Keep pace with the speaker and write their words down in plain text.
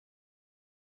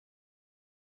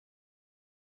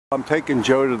I'm taking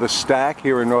Joe to the Stack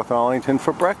here in North Arlington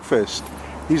for breakfast.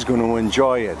 He's going to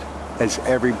enjoy it, as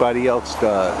everybody else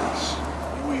does.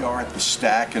 Here we are at the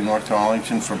Stack in North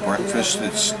Arlington for breakfast.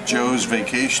 It's Joe's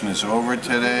vacation is over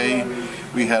today.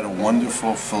 We had a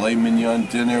wonderful filet mignon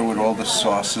dinner with all the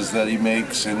sauces that he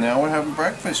makes, and now we're having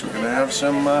breakfast. We're going to have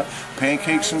some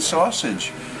pancakes and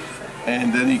sausage.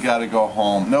 And then you got to go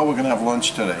home. No, we're going to have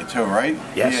lunch today too, right?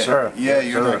 Yes, sir. Yeah, yes,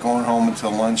 you're sir. not going home until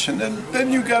lunch, and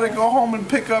then you got to go home and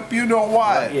pick up you know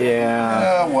what.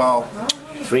 Yeah. Well.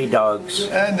 3 dogs.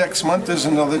 And next month there's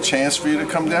another chance for you to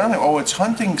come down here. Oh, it's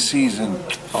hunting season.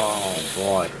 Oh,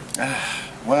 boy.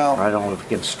 Well. I don't know if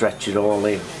we can stretch it all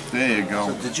in. There you go.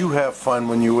 So did you have fun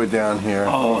when you were down here?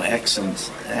 Oh,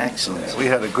 excellent. Excellent. We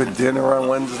had a good dinner on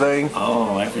Wednesday.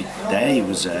 Oh, every day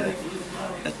was a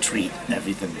treat and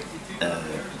everything.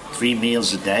 3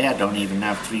 meals a day. I don't even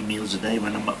have 3 meals a day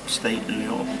when I'm upstate New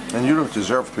York. And you don't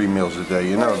deserve 3 meals a day,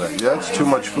 you know that. That's too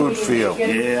much food for you.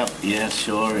 Yeah,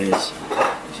 sure is.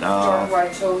 So,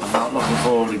 I'm not looking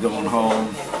forward to going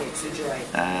home.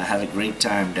 Had a great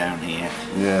time down here.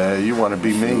 Yeah, you want to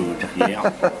be me. Yeah,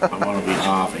 I want to be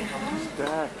Harvey.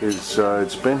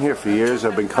 It's been here for years.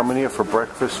 I've been coming here for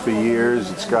breakfast for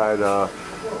years. It's got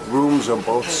rooms on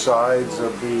both sides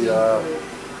of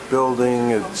the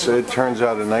building. It turns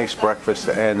out a nice breakfast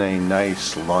and a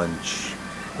nice lunch.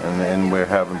 And we're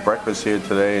having breakfast here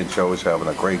today, and Joe is having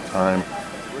a great time.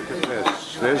 Look at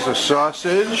this. There's a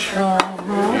sausage.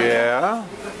 Yeah.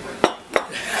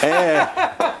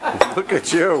 And look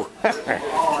at you.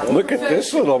 Look at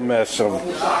this little mess of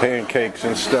pancakes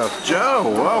and stuff. Joe,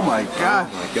 oh my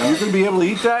God. You going to be able to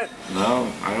eat that?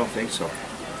 No, I don't think so.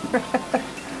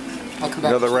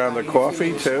 Another round of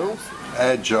coffee too?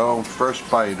 Joe, first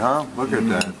bite, huh? Look at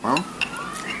that, huh?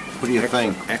 What do you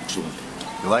think? Excellent.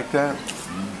 You like that?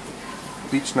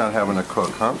 Beats not having a cook,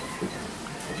 huh?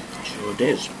 Sure it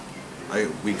is.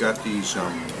 We got these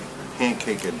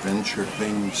pancake adventure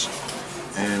things,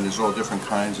 and there's all different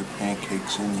kinds of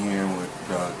pancakes in here with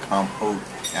compote,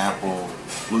 apple,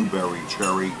 blueberry,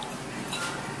 cherry.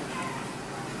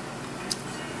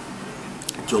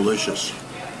 Delicious.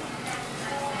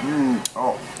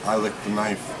 Oh, I licked the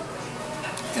knife.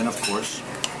 And of course,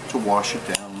 to wash it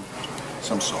down,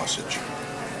 some sausage.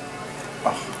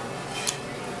 Oh.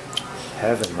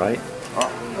 Heaven, right?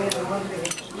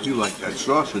 Oh. You like that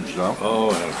sausage, though? Oh,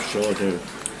 I sure do.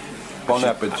 Bon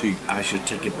appetit. I should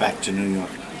take it back to New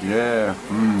York. Yeah.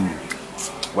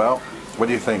 Well, what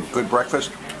do you think? Good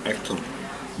breakfast? Excellent.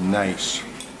 Nice.